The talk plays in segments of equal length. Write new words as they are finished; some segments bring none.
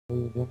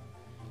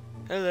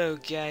Hello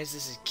guys,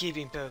 this is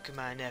Keeping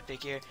Pokemon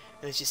Epic here.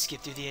 Let's just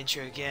skip through the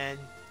intro again.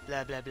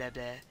 Blah blah blah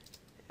blah.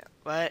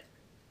 What?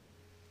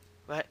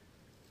 What?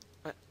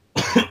 What?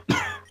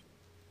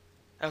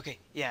 Okay,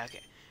 yeah,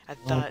 okay. I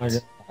Oh my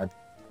thought... god.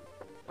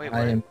 Wait, I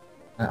what? am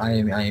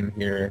I am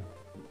here.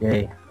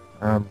 Yay.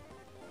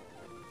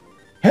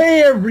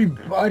 Hey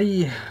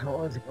everybody!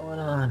 What's going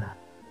on?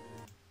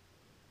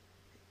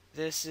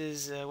 This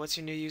is, what's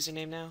your new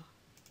username now?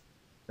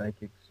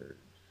 Psychic Surge.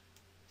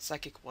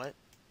 Psychic what?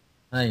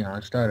 Hang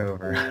on, start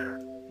over.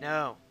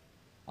 No.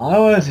 I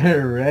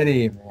wasn't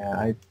ready,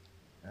 man.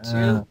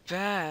 Too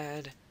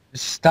bad.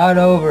 Just start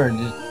over.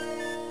 Just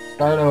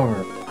start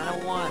over. I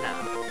don't wanna.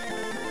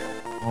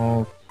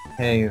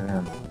 Okay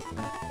then.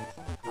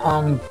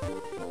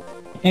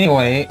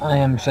 Anyway, I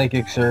am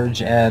Psychic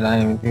Surge and I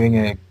am doing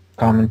a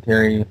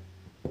commentary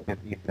with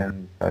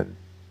Ethan because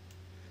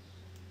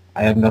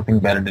I have nothing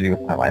better to do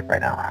with my life right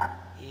now.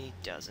 He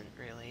doesn't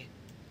really.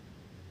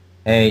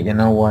 Hey, you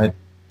know what?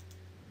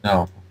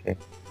 No, okay.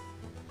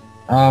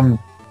 Well,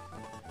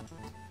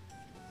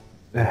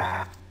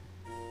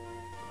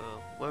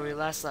 where we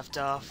last left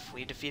off,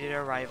 we defeated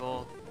our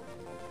rival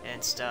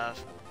and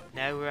stuff.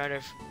 Now we're out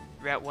of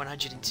Route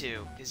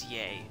 102, because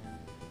yay.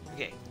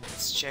 Okay,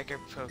 let's check our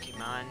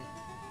Pokemon.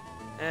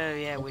 Oh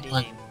yeah, witty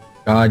name.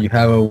 God, you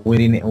have a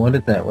witty name. What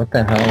is that? What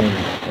the hell is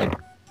it? Like,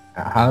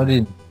 how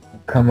did you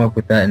come up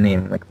with that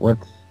name? Like,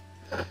 what's...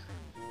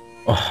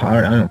 Oh,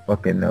 I don't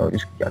fucking know.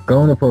 Just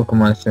go in the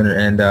Pokemon Center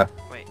and,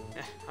 Wait,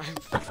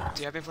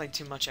 dude, I've been playing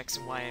too much X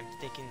and Y, I'm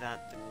thinking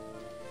that...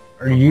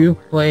 Are you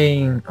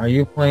playing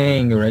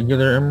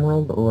regular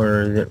Emerald,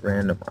 or is it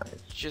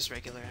randomized? Just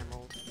regular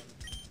Emerald.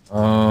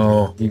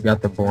 Oh, you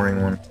got the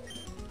boring one.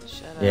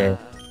 Shut Yeah.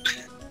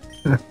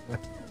 up.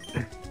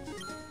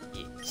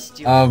 You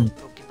stupid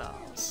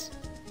Pokeballs.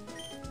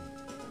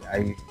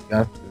 I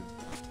got the...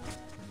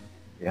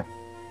 Yeah.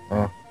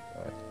 Oh,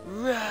 God.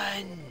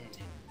 Run!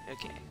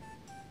 Okay.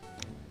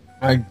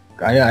 I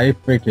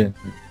freaking...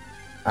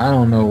 I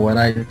don't know what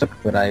I took,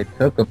 but I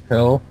took a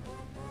pill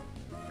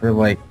for,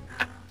 like,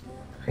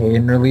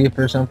 pain relief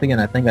or something,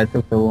 and I think I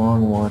took the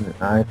wrong one,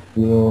 and I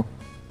feel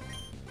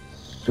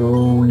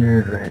so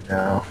weird right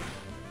now.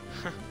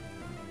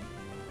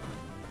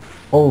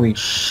 Holy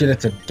shit,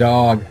 it's a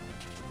dog.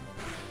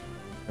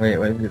 Wait,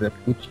 is it a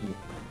Poochie?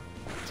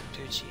 It's a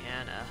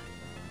Poochyena.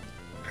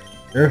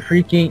 They're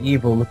freaking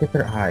evil, look at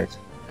their eyes.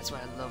 That's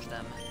why I love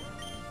them.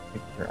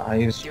 Look at their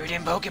eyes. Dude,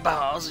 in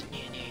Pokeballs!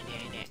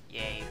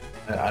 Yay.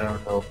 I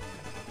don't know.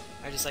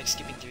 I just like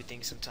skipping through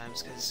things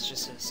sometimes because it's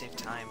just to save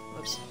time.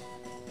 Whoops.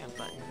 Wrong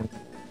button.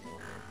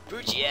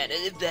 Poochyena,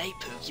 the night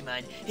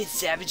Pokemon. It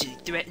savagely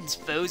threatens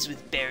foes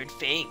with bared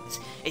fangs.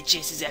 It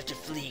chases after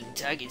fleeing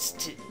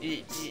targets.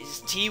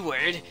 Its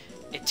T-word.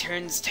 It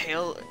turns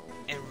tail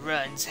and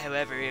runs,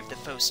 however, if the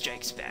foe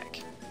strikes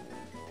back.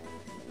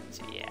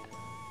 So yeah.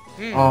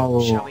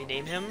 Oh. Shall we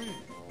name him?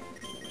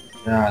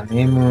 Yeah,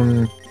 name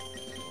him...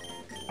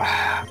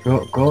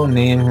 Go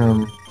name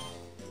him...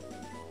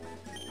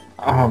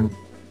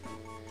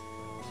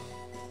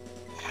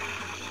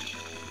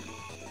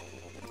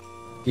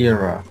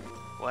 Kira.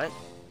 What?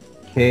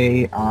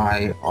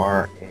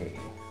 K-I-R-A.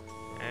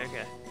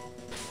 Okay.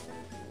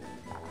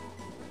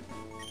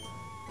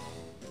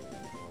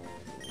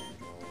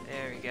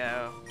 There we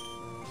go.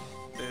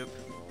 Boop.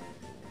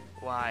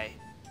 Why?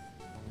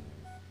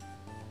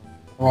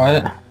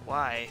 What?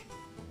 Why?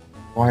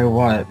 Why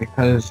what?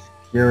 Because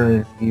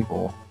Kira is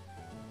evil.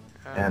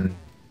 And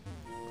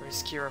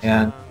Where's Kira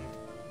and- from?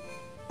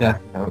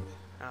 Death Note.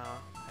 Oh,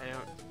 I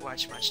don't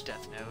watch much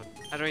Death Note.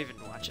 I don't even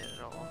watch it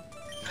at all.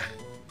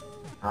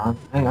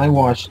 I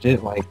watched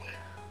it like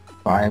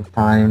 5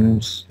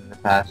 times in the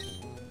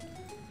past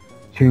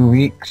 2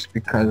 weeks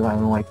because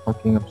I'm like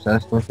fucking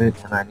obsessed with it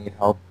and I need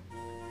help.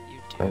 You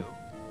do.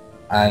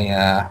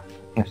 I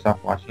can't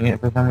stop watching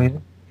it for some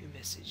reason. Who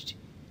messaged?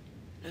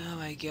 Oh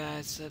my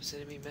god, stop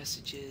sending me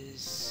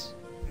messages.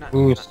 Not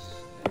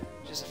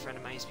just a friend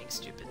of mine who's being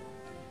stupid.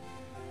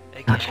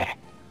 Again. Okay.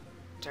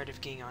 Tired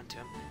of getting onto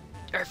him.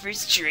 Our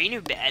first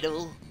trainer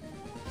battle.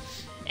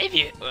 If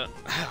you... oh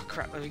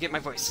crap, let me get my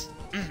voice.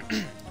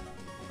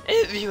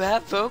 If you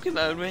have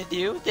Pokemon with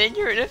you, then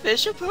you're an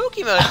official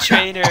Pokemon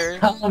trainer.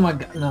 Oh my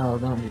god, no,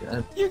 don't do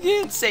that. You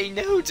can't say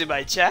no to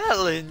my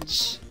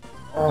challenge.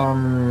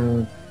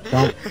 Don't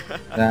do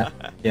that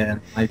again.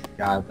 My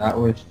god, that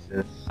was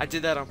just... I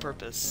did that on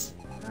purpose.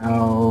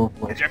 No.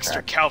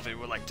 Dexter Calvin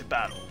would like to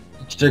battle.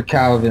 Dexter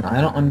Calvin,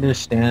 I don't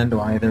understand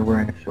why they're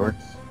wearing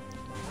shorts.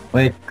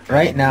 Like,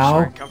 right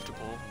now,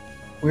 Comfortable.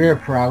 we're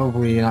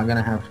probably not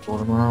gonna have school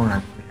tomorrow, and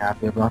I'm pretty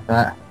happy about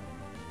that.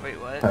 Wait,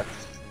 what? But,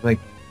 like,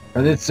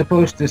 cause it's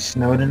supposed to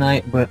snow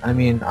tonight, but I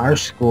mean, our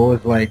school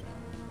is like,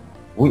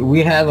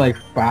 we had like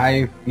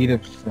 5 feet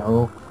of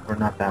snow, or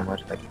not that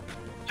much, like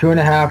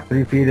 2.5,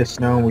 3 feet of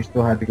snow, and we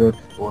still had to go to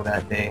school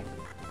that day.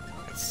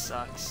 That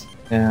sucks.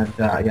 And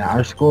yeah,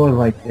 our school is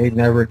like, they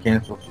never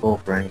cancel school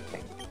for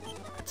anything.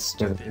 That's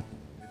stupid.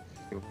 It's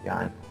stupid,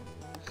 yeah.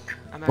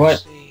 I'm But-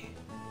 actually...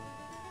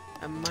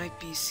 I might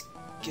be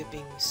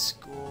skipping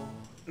school.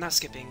 Not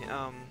skipping,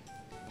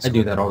 I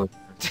do that all the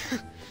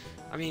time.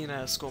 I mean,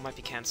 school might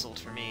be cancelled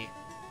for me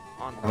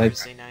on Like-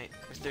 Thursday night,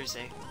 or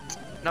Thursday.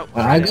 No,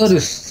 When I Friday, go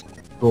to sorry.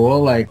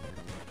 school, like,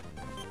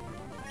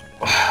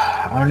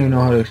 I don't even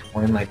know how to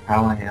explain like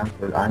how I am,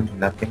 but I'm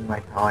nothing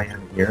like how I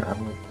am here.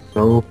 I'm like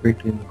so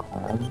freaking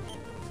calm.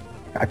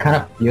 I kind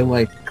of feel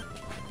like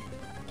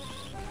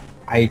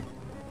I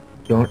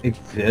don't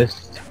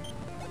exist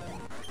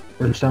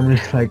for some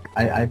reason. Like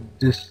I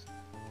just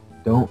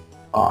don't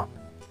talk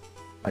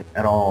like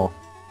at all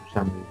for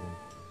some reason.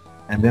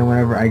 And then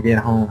whenever I get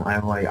home,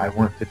 I'm like I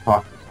want to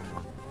talk to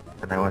someone,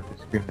 and I want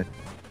to scream at them.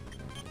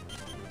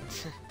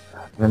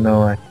 Even though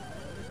like.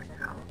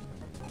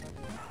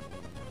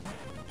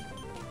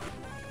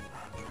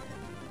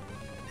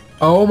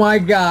 Oh my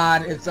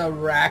god, it's a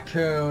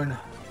raccoon.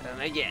 Oh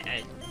my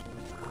god.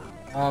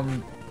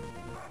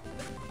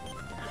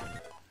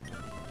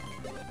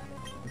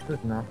 This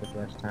is not the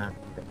best time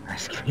to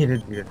ask me to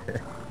do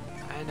this.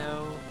 I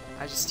know.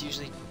 I just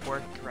usually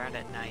work around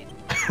at night.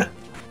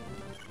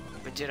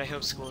 But dude, I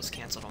hope school is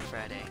cancelled on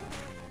Friday.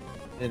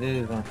 It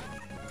is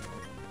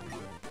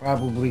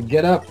probably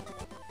get up,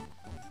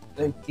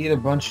 like, eat a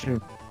bunch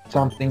of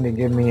something to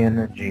give me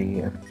energy,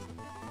 and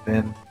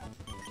then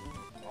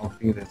I'll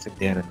do this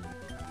again. And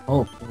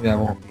hopefully I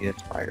won't be as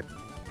tired.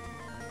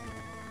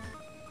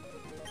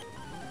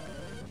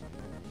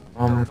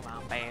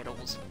 Pokemon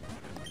battles.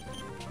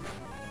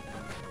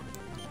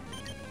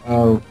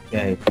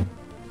 Okay.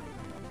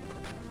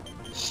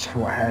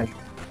 Swag.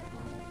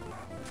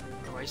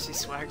 Why'd you say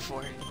swag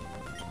for?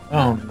 I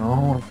don't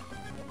know.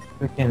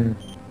 Freaking.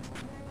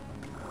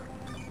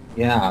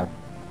 Yeah.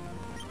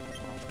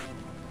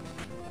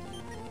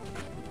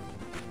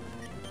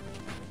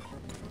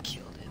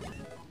 Killed him.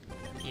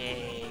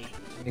 Yay.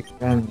 It's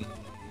gonna be.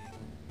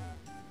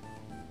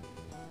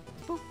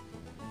 Boop.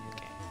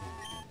 Okay.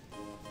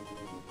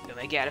 Oh,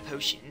 I got a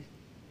potion.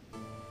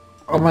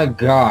 Oh my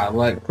god,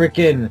 like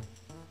freaking.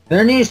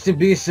 There needs to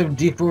be some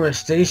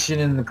deforestation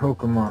in the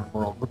Pokemon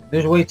world. Look,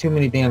 there's way too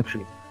many damn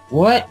trees.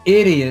 What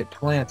idiot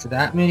plants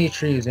that many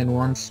trees in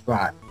one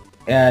spot?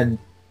 And,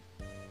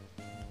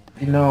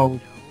 you know,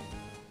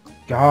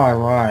 God,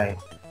 why?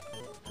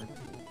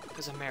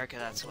 Because America,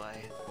 that's why.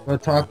 Go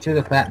talk to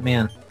the fat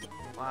man.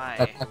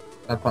 Why?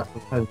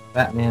 Because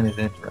fat man is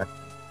interesting.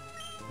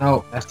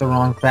 No, that's the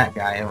wrong fat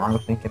guy. I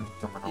was thinking of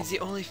someone He's else. the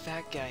only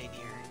fat guy in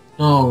here.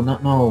 No,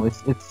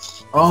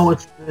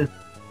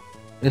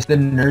 it's the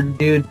nerd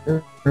dude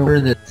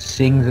that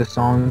sings a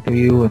song to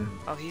you, and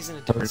Oh, he's in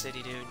a different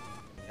city, dude.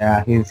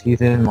 yeah,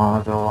 he's in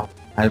Moscow.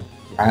 I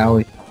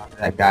always talk to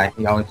that guy.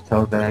 He always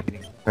tells that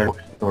incredible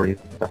stories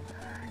and stuff.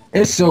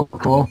 It's so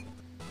cool.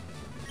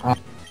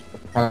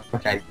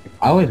 Okay,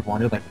 I always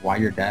wondered like why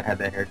your dad had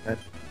that haircut.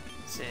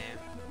 Same.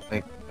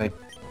 Like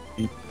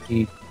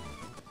he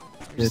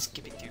I'm just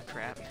skipping through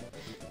crap.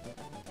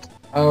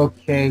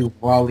 okay,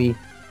 Wally.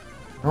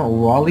 No,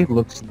 Wally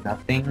looks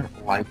nothing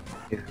like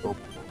his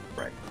obese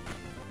friend.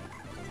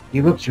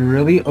 He looks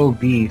really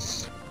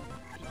obese.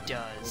 He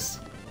does.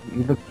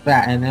 He looks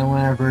fat, and then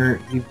whenever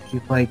he's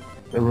like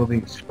a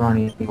really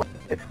scrawny.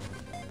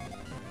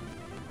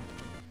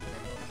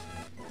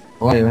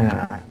 Wait a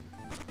minute.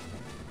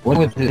 What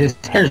with his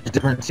hair's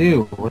different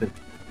too? What is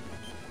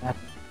that?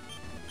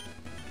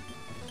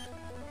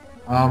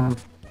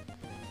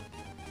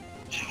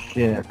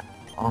 Shit.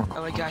 Oh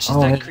my gosh, it's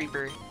oh, that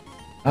creeper.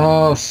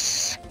 Oh,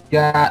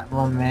 Scott,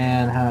 my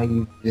man, how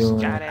you doing?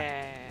 Got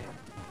it.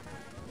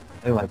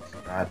 I like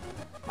Scott.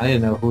 I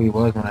didn't know who he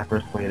was when I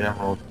first played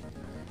Emerald.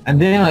 And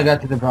then I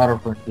got to the Battle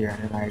Frontier,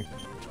 and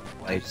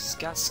then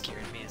Scott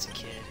scared me as a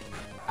kid.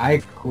 I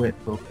quit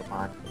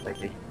Pokemon for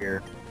like a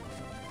year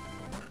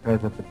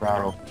because of the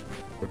Battle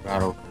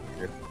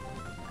Frontier.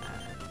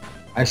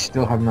 I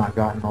still have not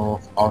gotten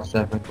all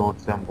 7 gold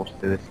symbols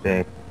to this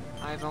day.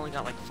 I've only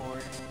got like 4.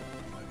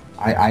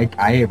 I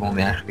have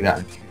only actually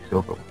gotten 2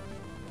 silver.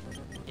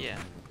 Yeah.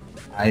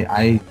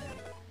 It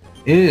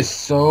is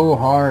so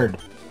hard.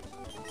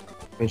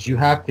 Because you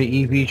have to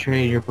EV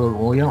trade your Pokemon.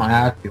 Well, you don't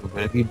have to,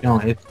 but if you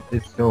don't, it's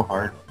so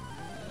hard.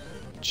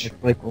 It's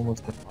like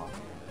almost impossible.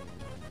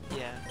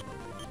 Yeah.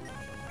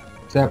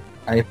 Except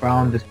I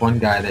found this one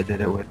guy that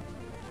did it with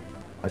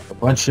like a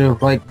bunch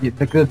of like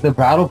the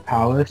Battle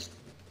Palace.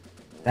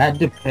 That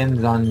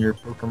depends on your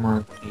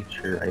Pokemon's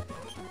nature, I think.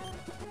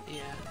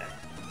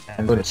 Yeah.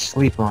 And go to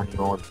sleep on you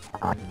all the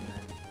time.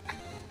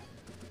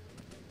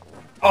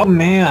 Oh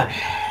man!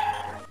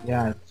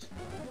 Yeah, it's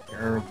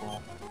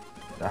terrible.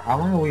 So how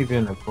long have we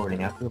been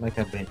recording? I feel like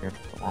I've been here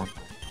for a long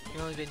time.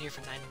 You've only been here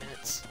for 9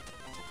 minutes.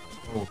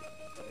 Oh.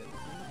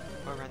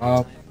 Or around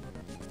that time.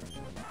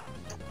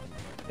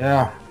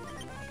 Yeah.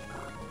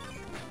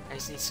 I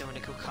just need someone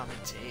to go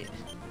commentate.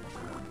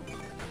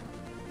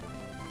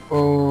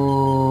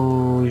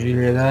 Oh, did you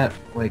hear that?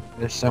 Like,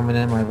 there's someone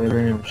in my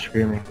living room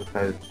screaming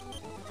because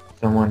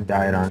someone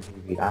died on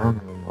TV. I don't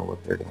even know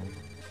what they're doing.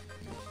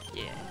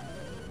 Yeah.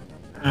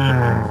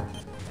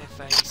 I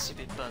fight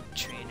stupid bug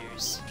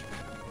trainers.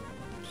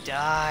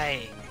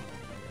 Die!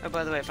 Oh,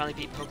 by the way, I finally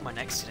beat Pokemon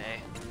X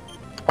today.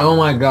 Oh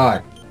my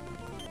god.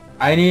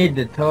 I need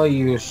to tell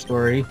you a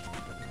story.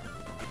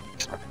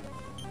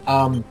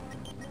 Um,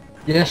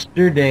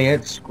 Yesterday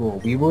at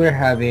school, we were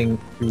having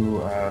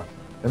to,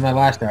 in my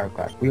last hour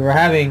class, we were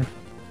having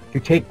to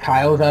take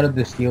tiles out of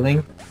the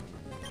ceiling,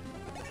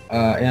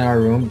 in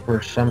our room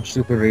for some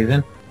stupid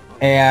reason.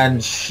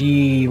 And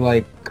she,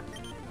 like,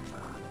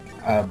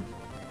 um,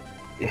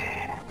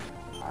 I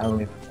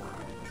don't even know.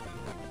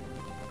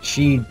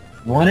 She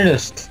wanted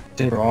us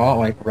to draw,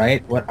 like,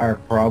 write what our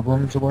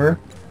problems were,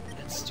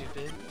 That's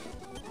stupid.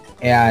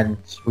 and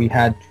we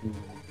had to.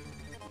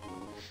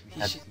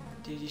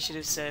 Dude, you should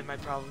have said my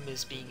problem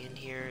is being in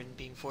here and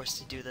being forced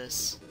to do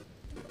this.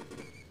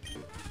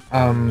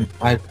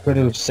 I could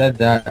have said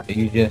that, but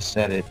you just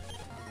said it.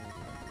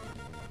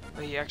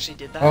 Oh, you actually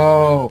did that?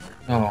 Oh,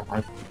 no.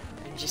 I'm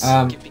just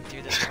skipping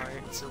through this part.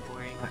 It's so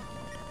boring.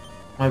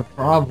 My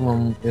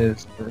problem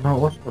is... No,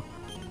 what the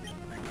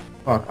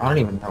fuck? I don't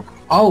even know.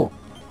 Oh!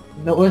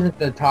 No, it wasn't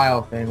the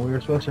tile thing. We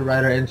were supposed to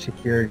write our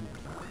insecurity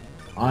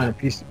on a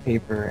piece of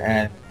paper,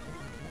 and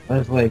it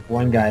was like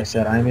one guy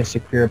said, I'm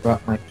insecure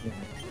about my penis.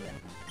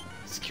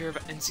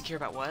 Insecure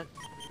about what?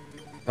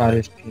 About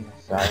his penis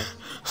size.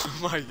 Oh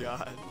my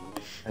god.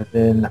 And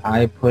then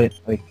I put,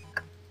 like...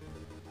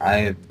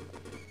 I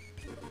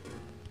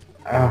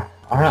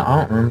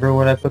don't remember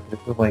what I put. This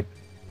was like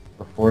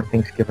before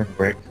Thanksgiving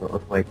break, so it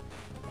was like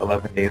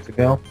 11 days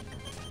ago.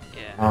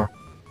 Yeah.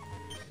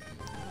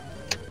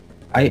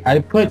 I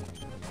put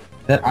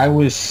that I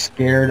was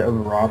scared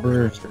of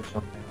robbers or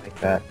something like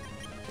that.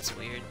 That's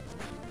weird.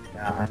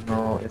 Yeah, I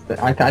know.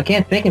 I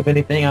can't think of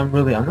anything. I'm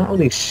not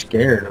really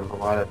scared of a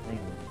lot of things.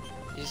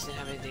 You just didn't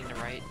have anything to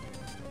write?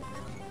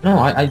 No,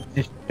 I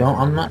just don't.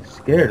 I'm not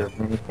scared of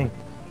anything.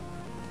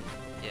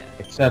 Yeah.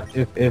 Except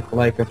if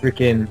like a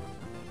freaking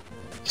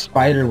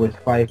spider was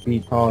 5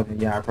 feet tall, then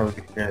yeah, I'd probably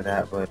be scared of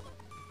that, but...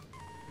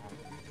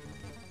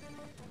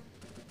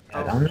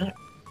 Oh. I'm not...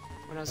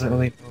 When I was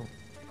really...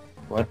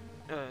 What?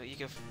 you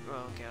go...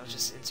 Oh, okay, I'll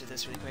just answer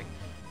this really quick.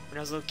 When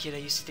I was a little kid, I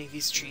used to think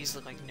these trees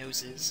looked like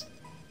noses.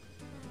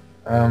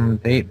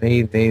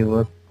 They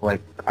look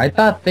like... I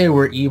thought they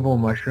were evil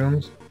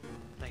mushrooms.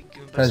 Like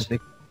Goombas? Because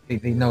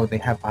they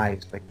have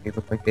eyes. Like, they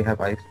look like they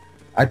have eyes.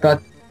 I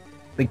thought...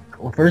 Like,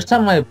 the first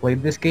time I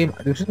played this game,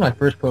 this was my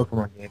first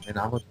Pokemon game, and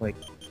I was like...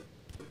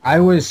 I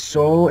was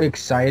so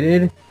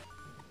excited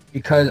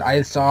because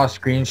I saw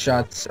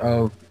screenshots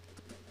of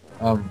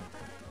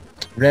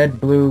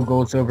red, blue,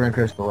 gold, silver, and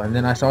crystal, and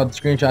then I saw the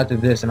screenshots of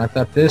this, and I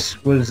thought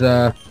this was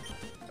a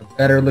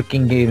better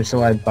looking game,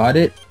 so I bought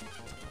it.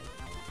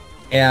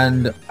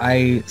 And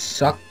I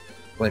sucked,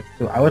 like,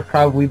 so I was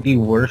probably the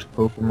worst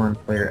Pokemon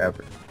player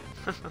ever.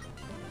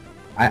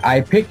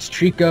 I picked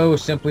Trico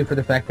simply for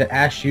the fact that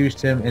Ash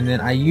used him, and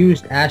then I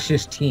used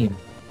Ash's team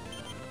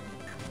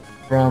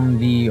from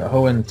the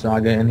Hoenn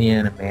saga in the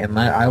anime, and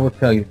I will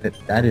tell you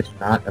that is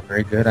not a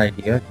very good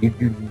idea. You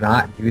do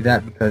not do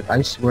that, because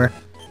I swear,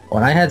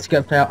 when I had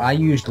Sceptile, I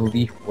used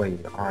Leaf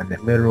Blade on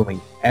literally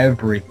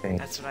everything.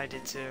 That's what I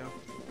did too.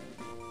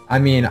 I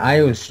mean,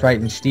 I was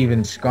fighting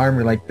Steven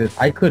Skarmory like this.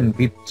 I couldn't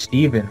beat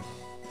Steven,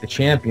 the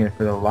champion,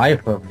 for the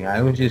life of me.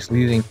 I was just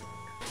losing,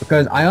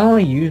 because I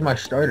only used my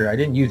starter. I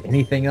didn't use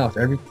anything else.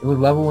 It was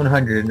level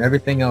 100, and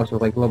everything else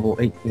was like level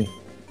 18.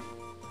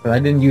 But I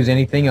didn't use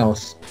anything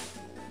else,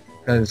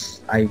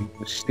 because I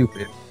was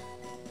stupid.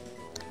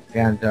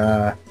 And,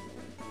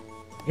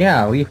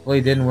 yeah, Leaf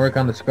Blade didn't work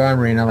on the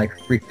Skarmory, and I, like,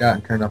 freaked out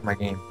and turned off my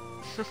game.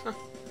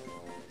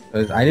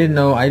 Because I didn't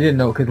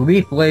know, because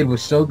Leaf Blade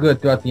was so good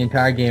throughout the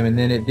entire game, and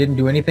then it didn't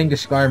do anything to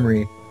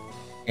Skarmory,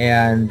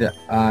 and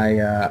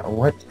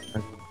what?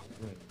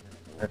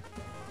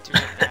 Do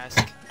not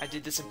ask. I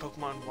did this in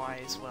Pokemon Y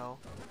as well.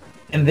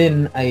 And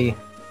then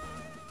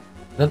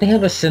don't they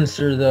have a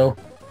censor, though?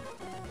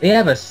 They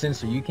have a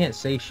censor, you can't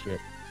say shit.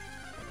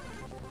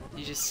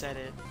 You just said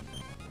it.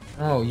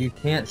 No, you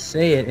can't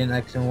say it in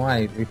X and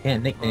Y. You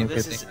can't nickname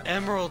this is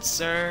Emerald,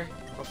 sir.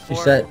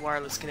 Before said...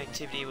 wireless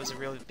connectivity was a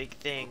really big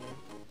thing.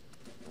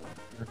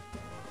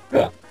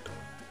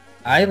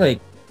 I like...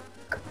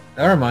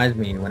 That reminds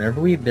me,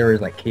 whenever there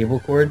was like cable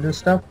cords and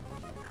stuff,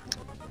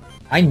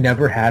 I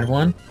never had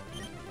one.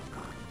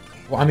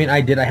 Well, I mean,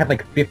 I did. I had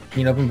like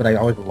 15 of them, but I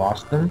always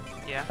lost them.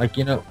 Yeah. Like,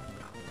 you know,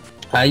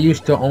 I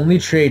used to only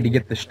trade to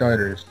get the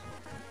starters.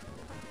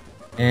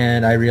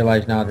 And I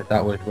realize now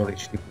that was really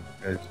stupid,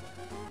 because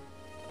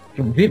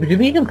to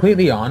be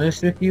completely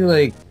honest with you,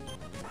 like,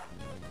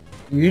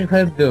 you just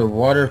have the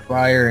water,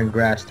 fire, and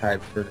grass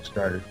types for the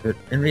starters, but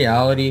in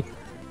reality,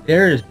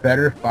 there is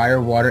better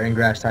fire, water, and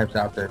grass types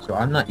out there, so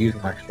I'm not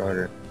using my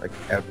starter, like,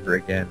 ever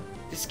again.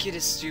 This kid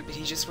is stupid.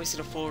 He just wasted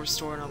a full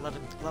restore on a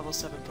level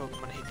 7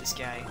 Pokemon. I hate this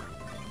guy.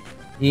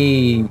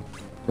 He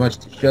wants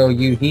to show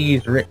you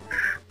he's rich.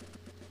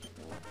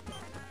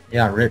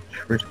 Yeah, rich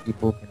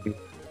people can be.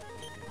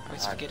 I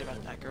always forget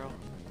about that girl.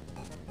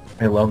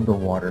 I love the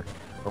water.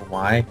 So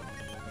why?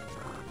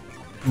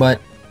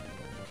 But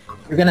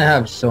you're gonna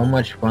have so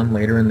much fun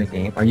later in the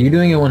game. Are you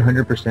doing it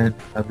 100%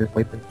 of this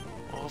playthrough?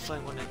 Well, hopefully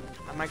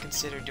I might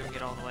consider doing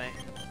it all the way.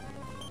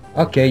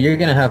 Okay, you're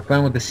gonna have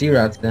fun with the sea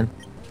routes then.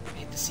 I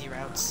hate the sea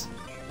routes.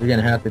 You're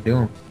gonna have to do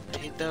them. I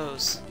hate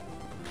those.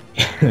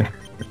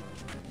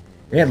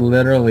 It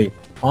literally,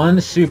 on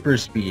super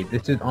speed,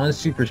 this is on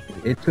super speed,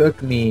 it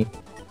took me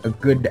a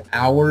good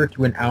hour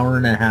to an hour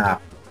and a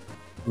half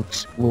to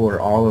explore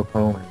all of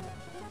Poland.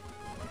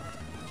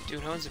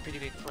 Dude, Hoen's a pretty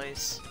big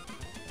place.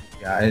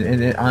 Yeah,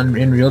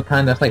 in real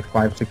time, that's like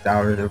 5-6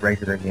 hours of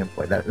regular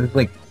gameplay. That is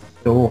like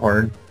so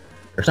hard.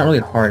 It's not really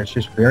hard, it's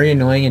just very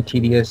annoying and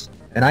tedious.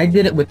 And I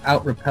did it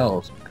without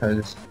repels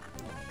because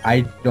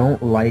I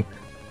don't like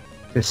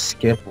to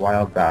skip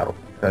wild battles.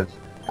 Because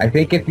I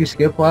think if you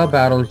skip wild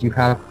battles, you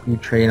have to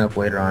train up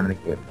later on in the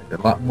game. It's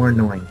a lot more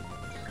annoying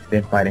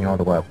than fighting all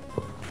the wild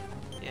battles.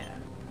 Yeah.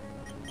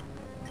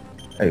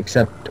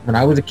 Except when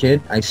I was a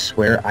kid, I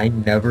swear I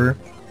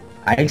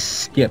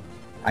skipped.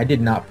 I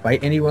did not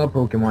fight any wild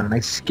Pokemon, and I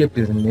skipped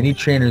as many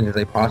trainers as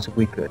I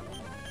possibly could.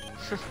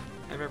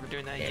 I remember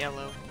doing that in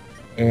Yellow.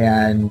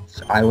 And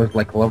I was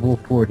like level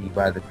 40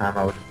 by the time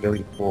I was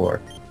Elite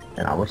 4.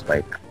 And I was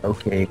like,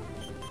 okay.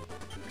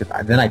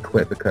 Then I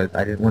quit because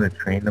I didn't want to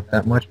train up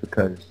that much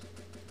because,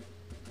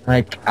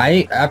 like,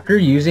 after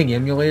using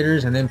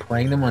emulators and then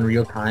playing them on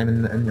real time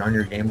and on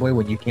your Game Boy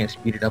when you can't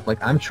speed it up,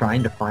 like, I'm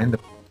trying to find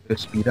the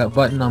speed up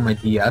button on my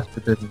DS,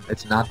 but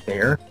it's not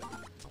there.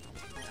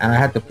 And I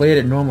have to play it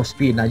at normal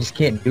speed, and I just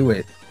can't do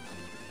it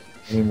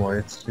anymore.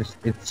 It's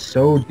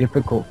so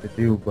difficult to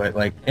do, but,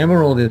 like,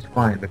 Emerald is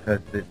fine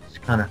because it's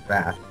kind of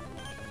fast.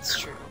 It's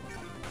true.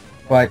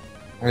 But,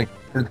 like,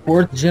 for the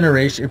 4th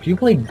generation, if you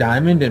play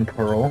Diamond and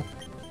Pearl,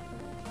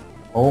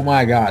 oh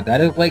my god, that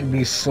is like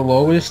the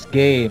slowest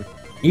game.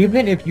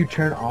 Even if you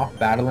turn off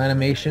battle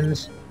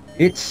animations,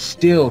 it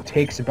still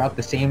takes about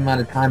the same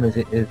amount of time as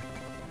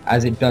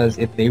it does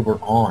if they were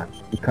on,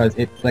 because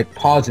it like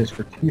pauses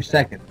for 2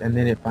 seconds and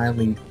then it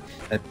finally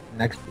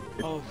next.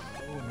 Oh,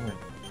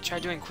 try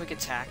doing quick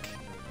attack.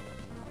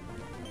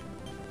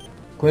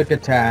 Quick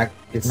attack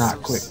is not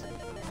so quick.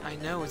 I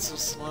know, it's so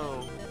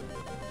slow,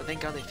 but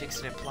thank God they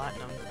fixed it in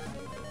Platinum.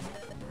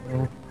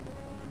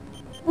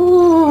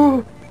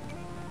 Ooh.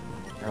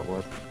 That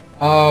was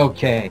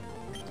okay.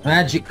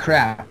 Magic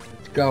crap.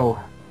 Let's go.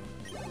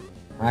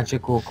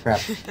 Magical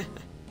crap.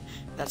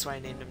 That's why I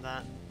named him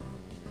that.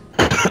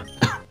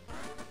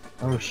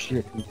 Oh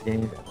shit, he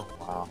gained. Oh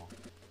wow.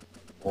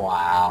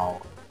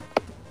 Wow.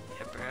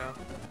 Yeah, bro.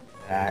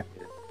 That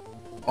is.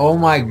 Oh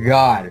my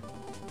god.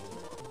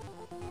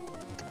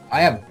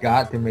 I have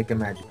got to make a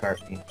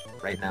Magikarp meme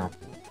right now.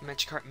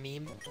 Magikarp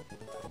meme?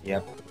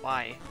 Yep.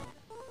 Why?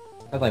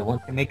 Because I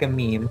want to make a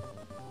meme.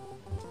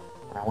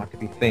 And I want to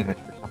be famous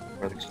for something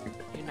really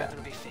stupid. You're not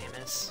gonna be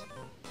famous.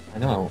 I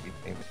know I won't be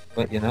famous.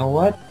 But you know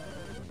what?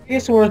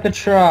 It's worth a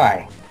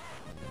try.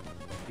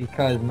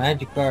 Because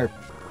Magikarp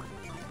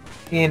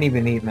can't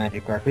even eat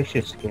Magikarp. It's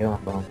just Scale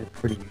and Bones. It's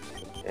pretty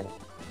useless.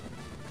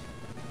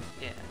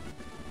 Yeah.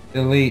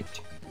 Delete.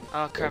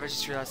 Oh crap, I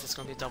just realized it's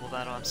gonna be a double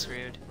battle. I'm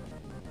screwed.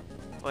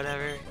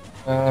 Whatever.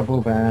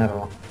 Double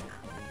battle.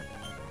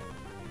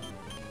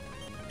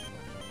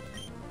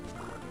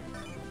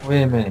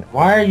 Wait a minute.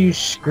 Why are you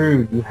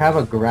screwed? You have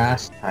a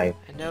grass type.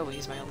 I know, but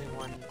he's my only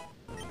one.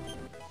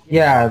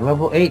 Yeah,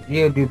 level 8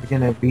 Geodude's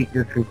gonna beat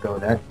your Truco.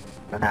 That's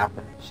gonna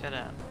happen. Shut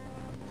up.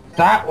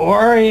 Stop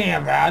worrying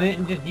about it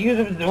and just use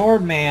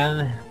Absorb,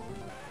 man.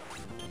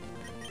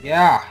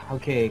 Yeah,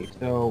 okay,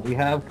 so we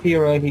have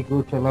Kira, he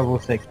grew to level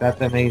 6.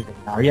 That's amazing.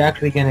 Now, are you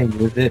actually gonna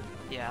use it?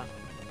 Yeah.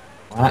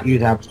 Why not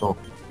use Absol?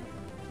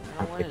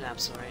 I don't want an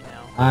Absol right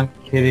now. I'm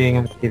kidding,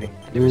 I'm kidding.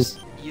 I never used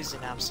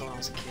an Absol when I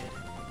was a kid.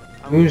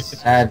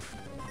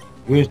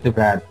 Use the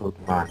bad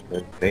Pokemon,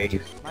 because they...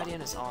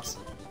 Mightyena is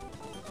awesome.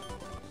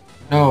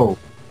 No.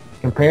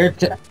 Compared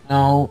to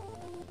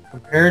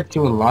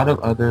a lot of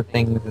other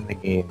things in the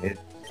game,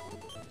 it's...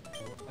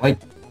 Like,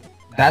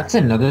 that's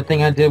another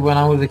thing I did when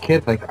I was a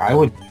kid. Like, I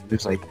would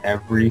use, like,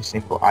 every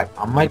single...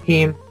 on my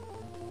team,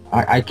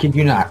 I kid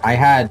you not, I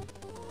had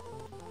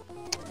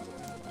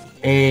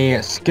a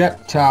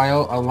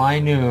Sceptile, a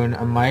Linoon,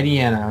 a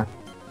Mightyena,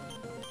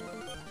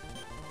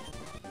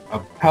 a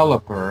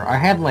Pelipper. I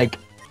had, like,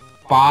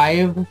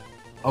 5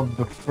 of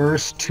the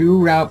first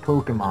 2 route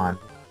Pokemon.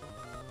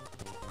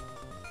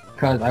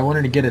 Because I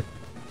wanted to get a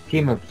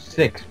team of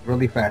 6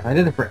 really fast. I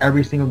did it for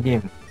every single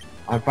game.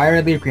 On Fire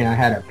Red Leaf Green, I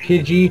had a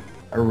Pidgey,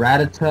 a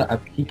Rattata, a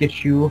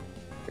Pikachu,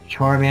 a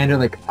Charmander.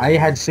 Like, I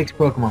had 6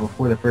 Pokemon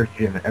before the first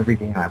gym in every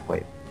game I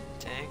played.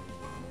 Dang.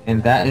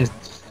 And that's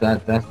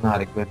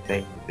not a good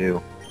thing to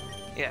do.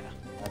 Yeah.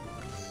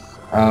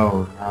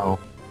 Oh, no.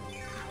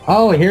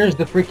 Oh, here's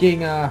the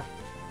freaking,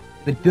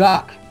 the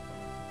duck.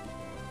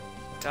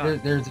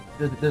 Duck. There's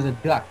a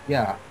duck,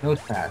 yeah. Nose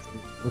pass.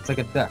 It looks like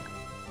a duck.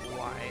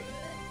 Why?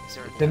 Is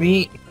there a To duck?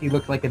 me, he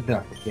looks like a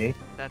duck, okay?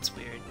 That's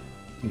weird.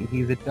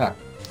 He's a duck.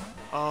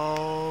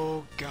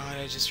 Oh god,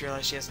 I just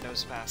realized she has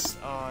nose pass.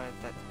 Oh,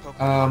 that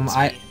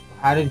Pokemon.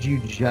 How did you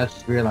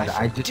just realize?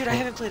 Dude, I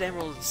haven't played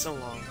Emerald in so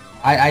long.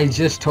 I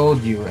just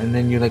told you, and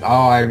then you're like,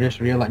 oh, I just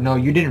realized. No,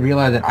 you didn't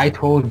realize it. I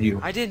told you.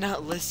 I did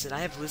not listen. I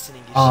have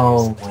listening issues.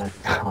 Oh my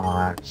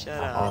god.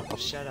 Shut up.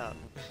 Shut up.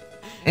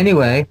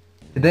 Anyway,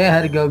 today I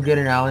had to go get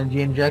an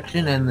allergy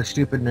injection, and the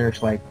stupid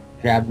nurse, like,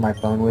 jabbed my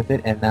phone with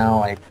it, and now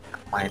like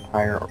my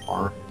entire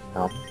arm is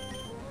numb.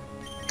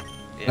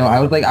 Yeah. No, I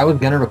was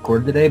gonna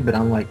record today, but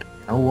I'm like,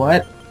 you know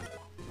what?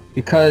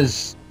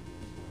 Because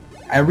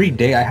every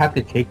day I have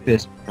to take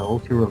this pill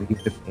to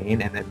relieve the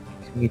pain, and it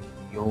makes me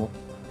feel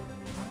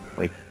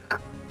like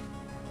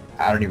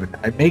I don't even know.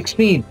 It makes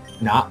me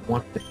not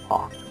want to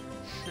talk.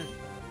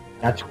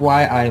 That's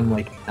why I'm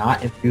like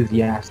not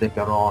enthusiastic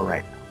at all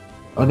right now.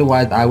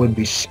 Otherwise, I would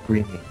be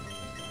screaming.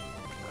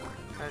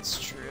 That's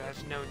true.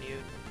 I've known you.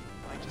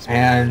 Like, just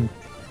And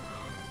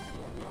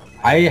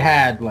I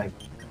had like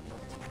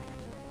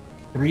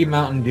 3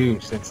 Mountain Dew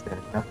since then.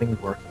 Nothing's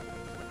working. Oh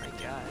my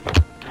god.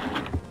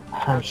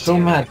 I'm so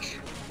much.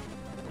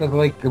 Cause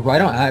like if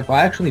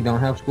I actually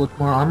don't have school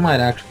tomorrow, I might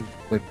actually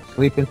like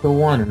sleep until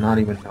 1 and not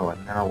even know it,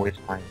 and then I'll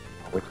waste my day.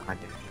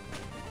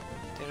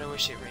 Dude, I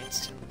wish it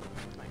rains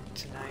like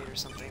tonight or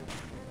something.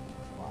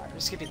 I'm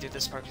just skipping through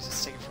this part because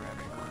it's taking forever.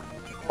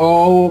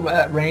 Oh,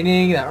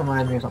 raining. That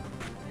reminds me of something.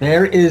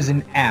 There is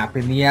an app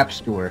in the App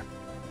Store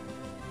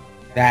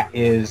that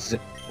is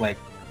like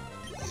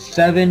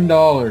 $7.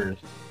 No,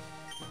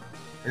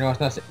 it's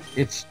not.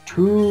 It's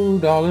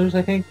 $2,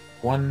 I think.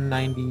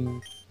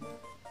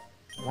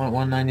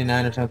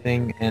 $1.99 or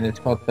something, and it's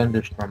called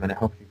Thunderstorm, and it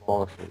helps you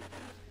fall asleep.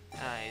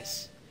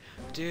 Nice.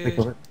 Take a Dude,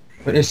 look.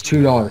 But it's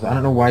 $2. I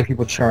don't know why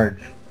people charge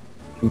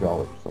 $2.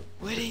 So.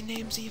 witty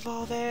names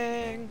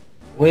evolving!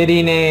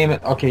 Witty name.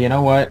 Okay, you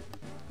know what?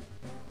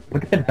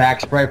 Look at the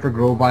back sprite for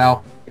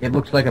Grovile. It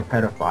looks like a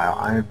pedophile.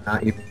 I'm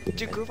not even kidding.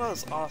 Dude, Groovile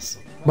is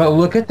awesome. But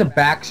look at the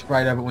back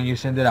sprite of it when you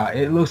send it out.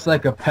 It looks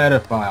like a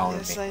pedophile.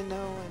 Yes, to me. I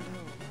know.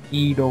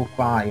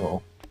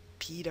 Pedophile.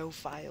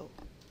 Pedophile.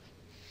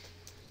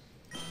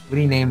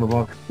 Witty name of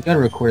all. We gotta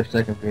record a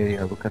second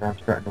video because I'm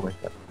starting to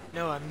wake up.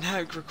 No, I'm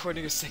not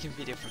recording a second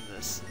video from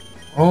this.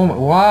 Oh,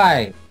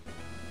 why?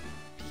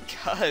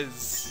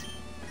 Because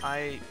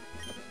I'm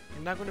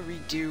not going to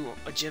redo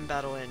a gym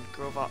battle and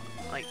Grovile,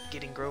 like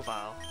getting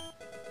Grovile.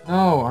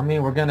 No, I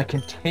mean we're gonna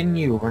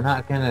continue. We're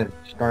not gonna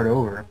start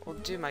over. Well,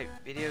 dude, my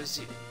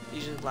videos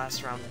usually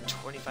last around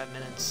 25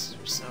 minutes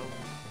or so.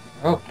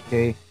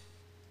 Okay.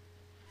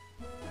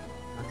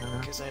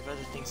 Because I have other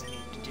things I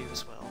need to do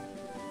as well.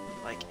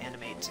 Like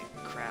animate and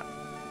crap.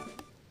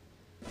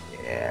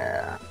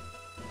 Yeah.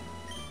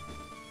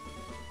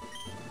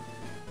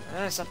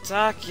 Stop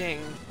talking!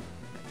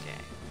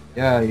 Okay.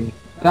 Yeah. You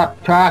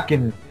stop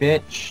talking,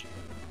 bitch.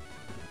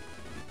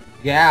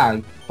 Yeah,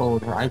 I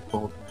told her. Yeah. I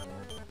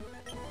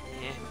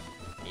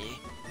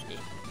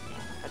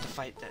have to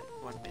fight that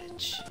one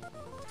bitch.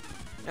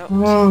 No.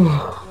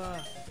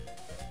 Oh.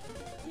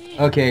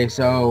 Okay,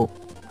 so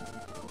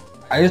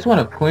I just want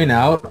to point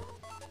out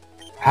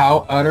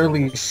how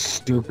utterly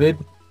stupid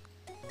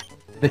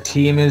the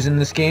team is in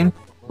this game,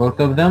 both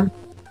of them,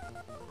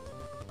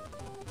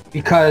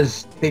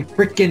 because they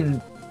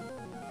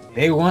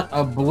want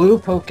a blue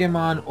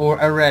Pokemon or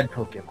a red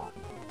Pokemon.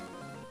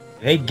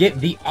 They get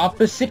the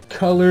opposite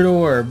colored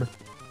orb,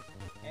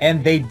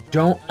 and they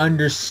don't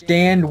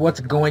understand what's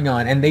going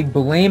on, and they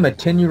blame a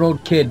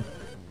 10-year-old kid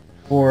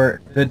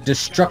for the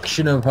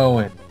destruction of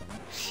Hoenn.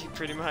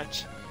 Pretty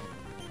much.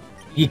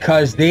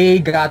 Because they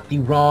got the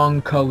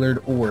wrong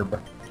colored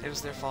orb. It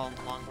was their fault in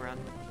the long run.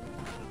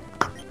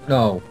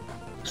 No,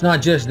 it's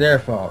not just their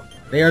fault.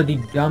 They are the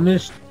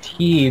dumbest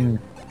team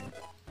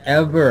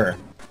ever.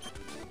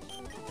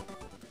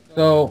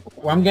 So,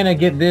 I'm gonna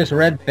get this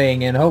red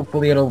thing, and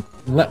hopefully it'll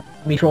let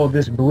me control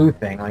this blue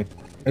thing. Like,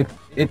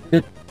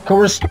 it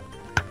course,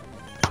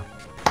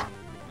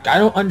 I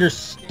don't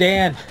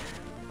understand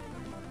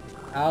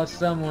how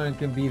someone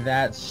can be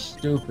that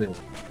stupid.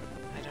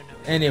 I don't know.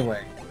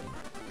 Anyway,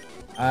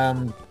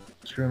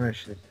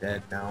 Shroomish is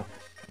dead now.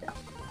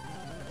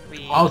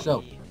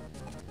 Also,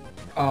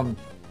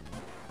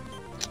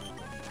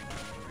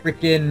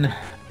 freaking,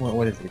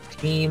 what is it?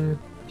 Team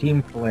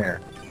Flare.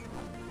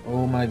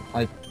 Oh my,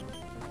 like,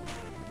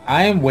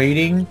 I am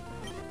waiting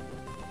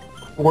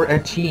for a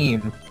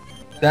team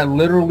that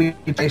literally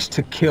tries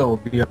to kill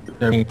their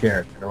main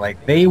character.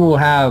 Like, they will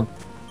have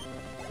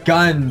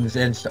guns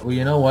and stuff. Well,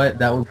 you know what?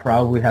 That would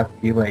probably have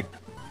to be, like,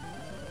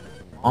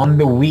 on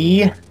the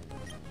Wii.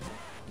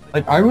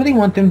 Like, I really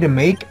want them to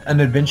make an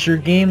adventure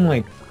game.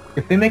 Like,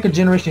 if they make a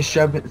Generation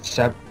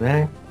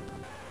 7,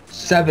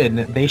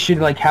 they should,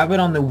 like, have it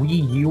on the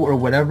Wii U or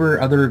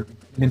whatever other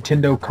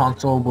Nintendo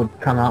console would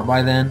come out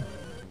by then.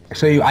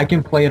 So I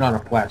can play it on a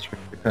flat screen,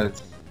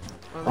 because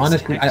Well,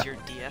 honestly, connect your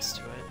DS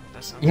to it.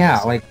 That sounds yeah,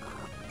 awesome. like,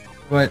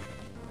 but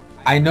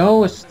I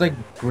know it's like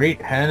great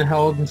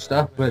handheld and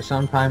stuff, but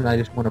sometimes I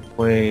just want to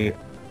play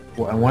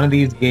one of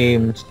these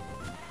games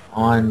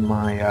on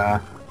my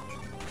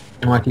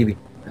TV.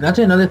 And that's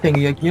another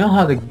thing. Like, you know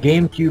how the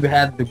GameCube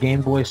had the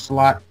Game Boy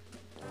slot?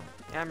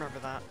 Yeah, I remember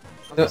that.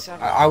 At So, least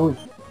have, I would,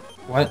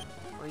 what?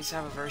 at least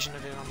have a version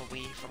of it on the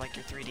Wii for like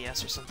your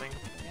 3DS or something.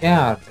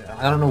 Yeah,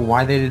 I don't know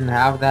why they didn't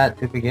have that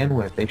to begin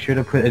with. They should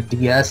have put a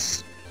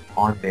DS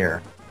on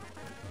there.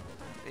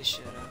 They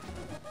should have.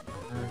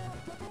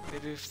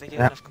 Maybe if they get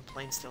Yeah. enough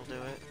complaints, they'll do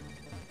it.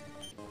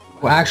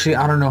 Well, actually,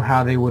 I don't know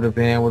how they would have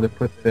been able to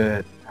put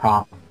the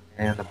top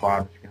and the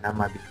bottom screen. That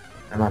might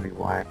be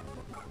why.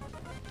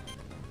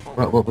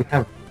 Well, But we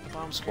have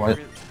what?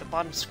 The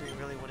bottom screen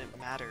really wouldn't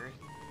matter.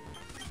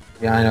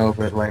 Yeah, I know,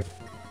 but like,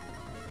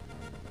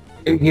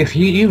 if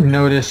you've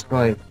noticed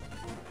like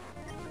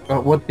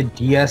what the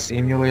DS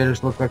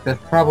emulators look like,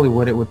 that's probably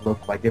what it would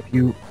look like. If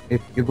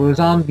it was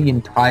on the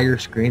entire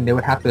screen, they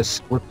would have to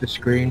split the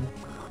screen,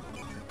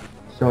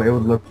 so it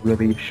would look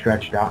really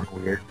stretched out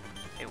and weird.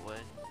 It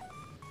would.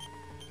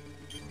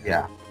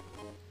 Yeah.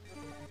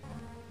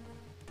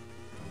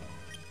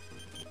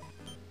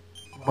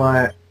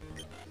 But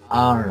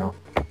I don't know.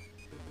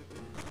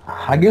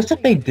 I guess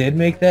if they did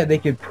make that, they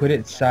could put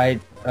it side,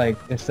 like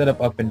instead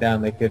of up and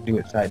down, they could do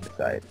it side to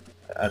side.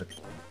 I don't know.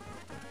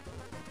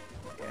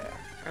 Yeah.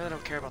 I really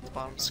don't care about the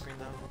bottom screen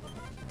though.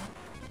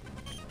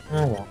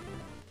 Oh well.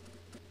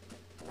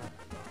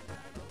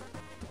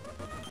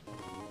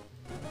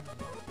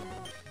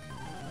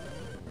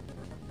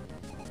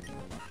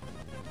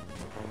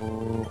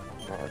 Oh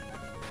god.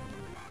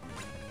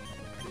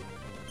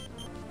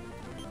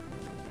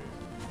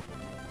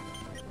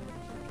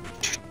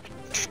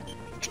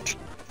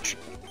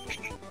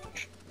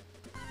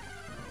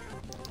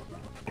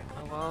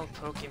 Oh well,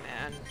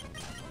 Pokemon.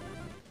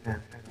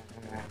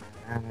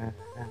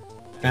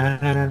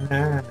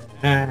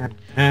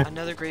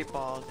 Another great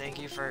ball.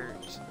 Thank you for.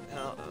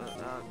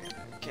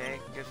 Okay,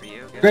 good for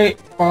you. Good.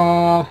 Great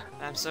ball.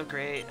 I'm so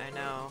great. I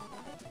know.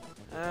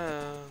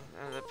 Oh,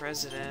 I'm the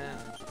president.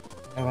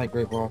 I like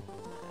great ball.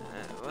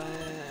 What?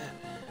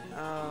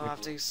 Oh, I'll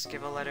have to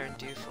skip a letter and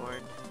do for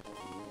it.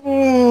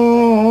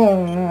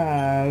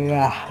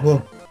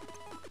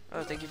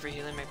 Oh, thank you for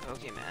healing my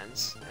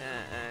Pokemons.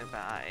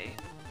 Bye.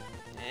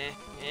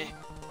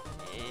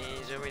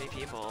 So many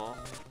people.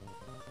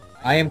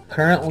 I am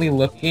currently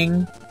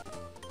looking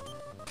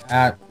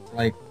at,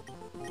 like,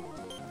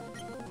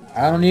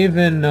 I don't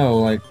even know,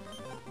 like,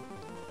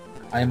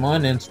 I'm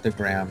on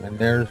Instagram, and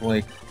there's,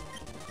 like,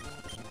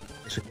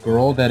 there's a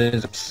girl that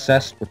is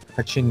obsessed with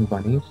touching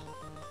bunnies.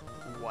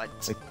 What?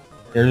 Like,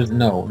 there's,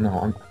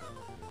 no,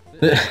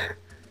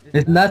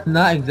 it's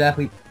not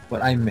exactly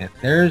what I meant.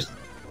 There's,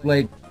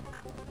 like,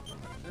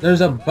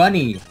 there's a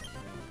bunny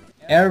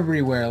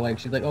everywhere, like,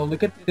 she's like, oh,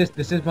 look at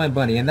this is my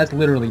bunny, and that's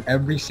literally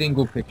every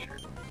single picture.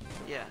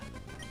 Yeah.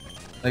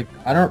 Like,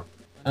 I don't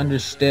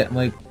understand,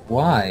 like,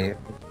 why?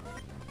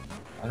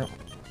 I don't...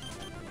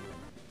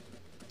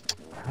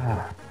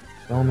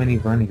 so many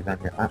bunnies on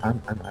here.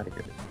 I'm out of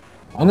here.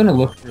 I'm gonna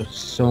look for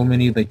so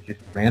many, like,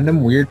 just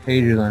random weird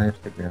pages on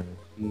Instagram and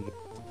see.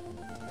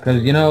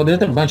 Because, you know,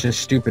 there's a bunch of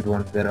stupid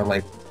ones that are,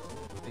 like,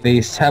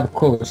 they have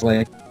quotes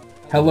like,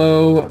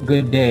 hello,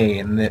 good day,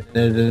 and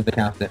there's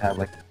accounts that have,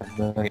 like, a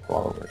million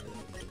followers.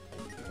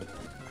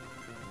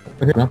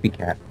 Look at Grumpy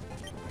Cat.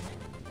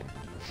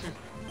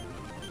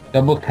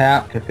 Double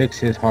tap to fix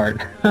his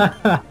heart.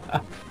 I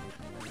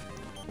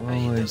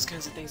hate those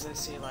kinds of things I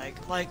see,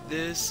 like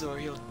this, or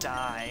he'll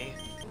die.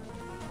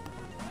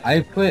 I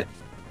put...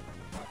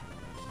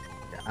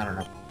 I don't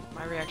know.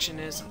 My reaction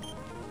is,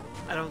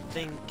 I don't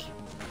think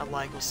a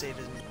like will save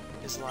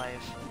his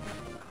life.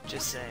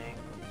 Just saying.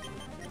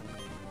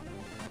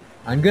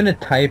 I'm gonna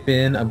type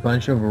in a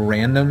bunch of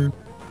random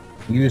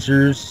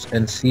users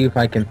and see if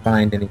I can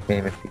find any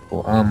famous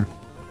people.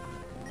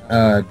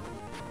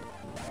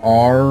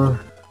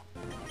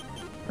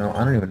 No,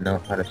 I don't even know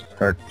how to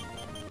start.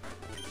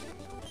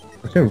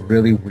 It's a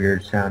really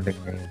weird sounding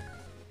name.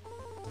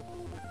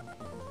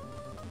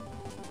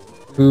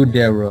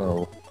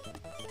 Fudero.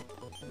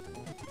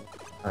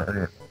 I don't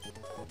know.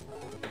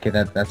 Okay,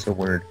 that's a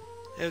word.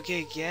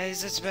 Okay,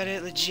 guys, that's about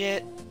it.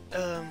 Legit.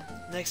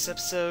 Next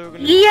episode,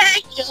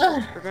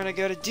 we're gonna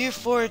go to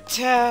Dewford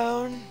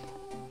Town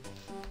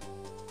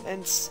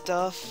and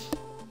stuff.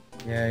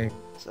 Yay.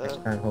 So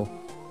Next time, hope.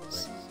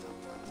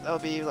 that'll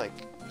be like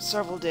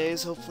several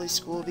days. Hopefully,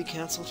 school will be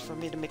canceled for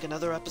me to make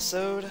another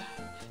episode.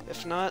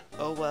 If not,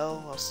 oh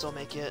well, I'll still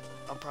make it.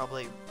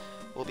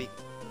 Will be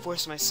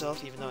force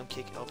myself, even though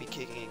I'll be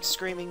kicking and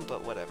screaming,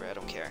 but whatever, I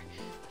don't care.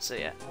 So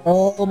yeah.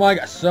 Oh my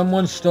god,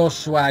 someone stole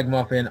Swag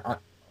Muffin.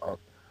 Oh,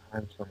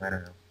 I'm so mad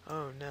at him.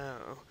 Oh no.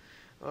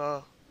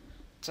 Well,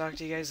 talk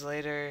to you guys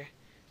later.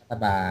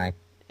 Bye-bye.